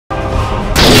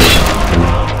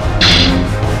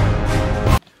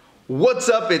What's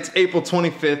up? It's April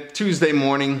 25th, Tuesday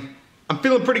morning. I'm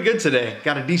feeling pretty good today.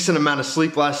 Got a decent amount of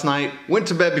sleep last night. Went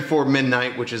to bed before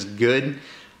midnight, which is good.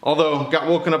 Although, got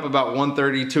woken up about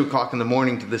 1:30, 2 o'clock in the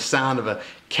morning to the sound of a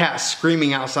cat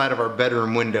screaming outside of our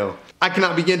bedroom window. I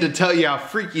cannot begin to tell you how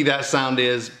freaky that sound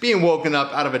is, being woken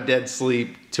up out of a dead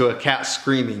sleep to a cat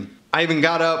screaming. I even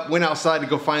got up, went outside to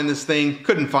go find this thing,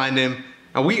 couldn't find him.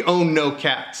 Now we own no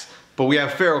cats, but we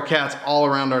have feral cats all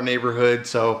around our neighborhood,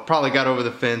 so probably got over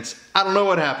the fence. I don't know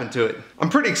what happened to it. I'm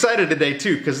pretty excited today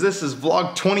too, because this is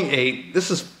vlog 28.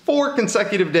 This is 4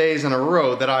 consecutive days in a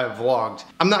row that I have vlogged.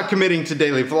 I'm not committing to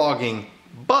daily vlogging,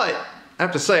 but I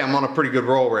have to say I'm on a pretty good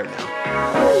roll right now.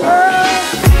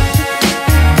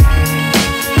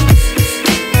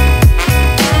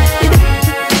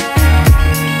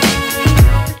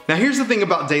 Now here's the thing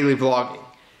about daily vlogging.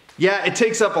 Yeah, it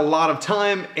takes up a lot of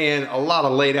time and a lot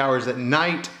of late hours at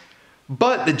night,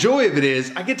 but the joy of it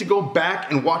is I get to go back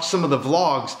and watch some of the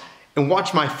vlogs and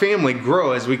watch my family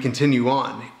grow as we continue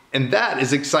on. And that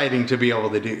is exciting to be able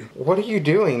to do. What are you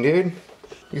doing, dude?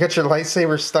 You got your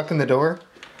lightsaber stuck in the door?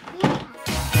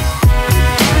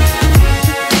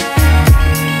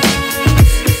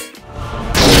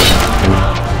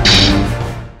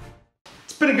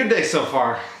 It's been a good day so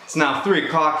far. It's now 3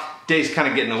 o'clock. Day's kind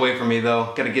of getting away from me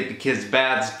though. Gotta get the kids'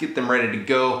 baths, get them ready to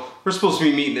go. We're supposed to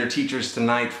be meeting their teachers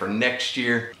tonight for next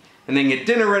year. And then get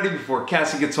dinner ready before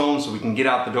Cassie gets home so we can get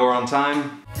out the door on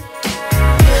time.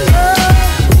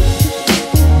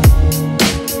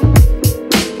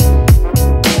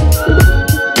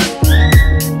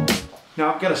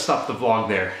 Now I've got to stop the vlog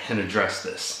there and address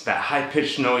this. That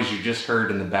high-pitched noise you just heard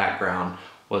in the background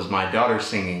was my daughter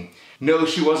singing. No,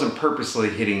 she wasn't purposely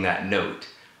hitting that note.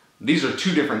 These are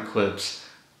 2 different clips,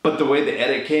 but the way the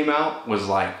edit came out was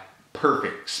like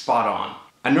perfect, spot on.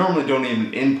 I normally don't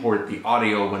even import the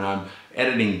audio when I'm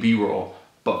editing B-roll,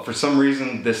 but for some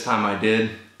reason this time I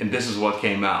did, and this is what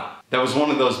came out. That was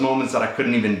one of those moments that I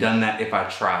couldn't even done that if I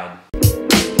tried.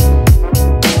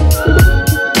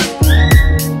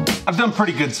 I've done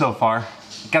pretty good so far.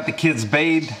 Got the kids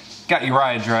bathed, got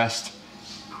Uriah dressed,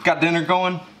 got dinner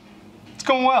going. It's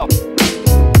going well.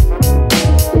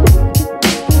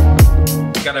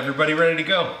 Got everybody ready to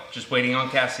go. Just waiting on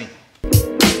Cassie.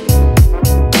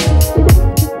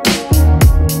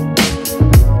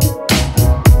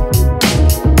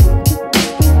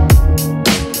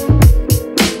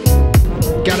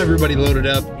 Got everybody loaded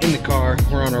up in the car.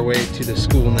 We're on our way to the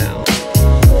school now.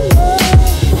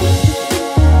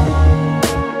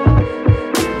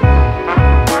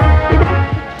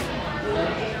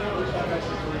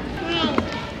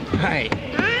 Hi.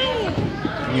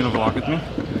 You gonna vlog with me?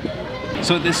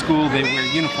 So at this school, they wear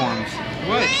uniforms.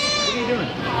 What? What are you doing?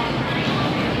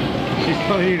 She's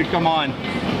telling you to come on.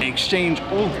 They exchange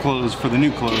old clothes for the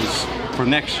new clothes for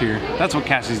next year. That's what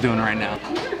Cassie's doing right now.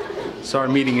 So our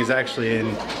meeting is actually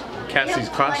in Cassie's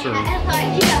classroom.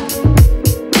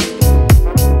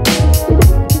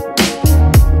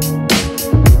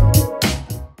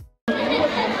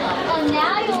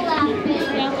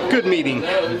 Good meeting,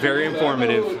 very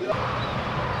informative.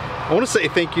 I want to say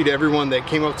thank you to everyone that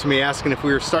came up to me asking if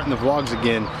we were starting the vlogs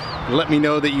again and let me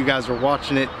know that you guys were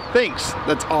watching it. Thanks,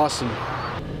 that's awesome.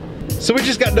 So we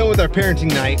just got done with our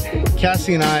parenting night.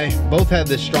 Cassie and I both had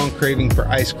this strong craving for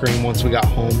ice cream once we got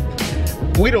home.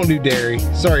 We don't do dairy,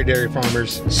 sorry dairy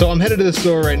farmers. So I'm headed to the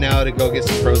store right now to go get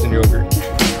some frozen yogurt.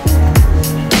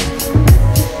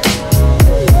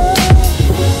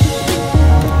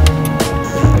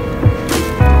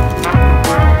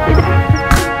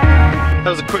 That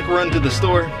was a quick run to the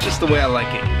store, just the way I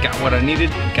like it. Got what I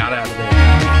needed, got out of there.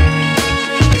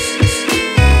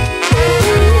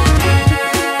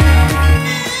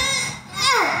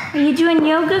 Are you doing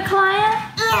yoga, Kalaya?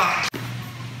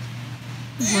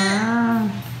 Yeah.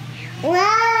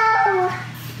 Wow.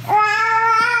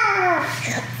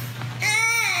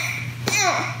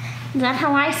 Is that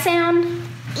how I sound?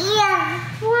 Yeah.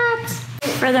 What?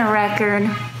 For the record,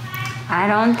 I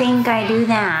don't think I do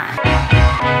that.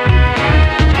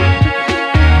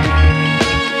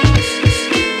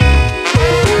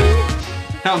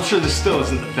 Now I'm sure this still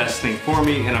isn't the best thing for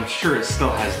me, and I'm sure it still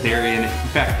has dairy in it. In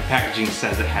fact, the packaging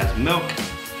says it has milk,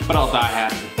 but I'll die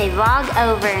happy. Say vlog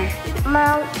over.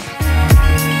 Milk.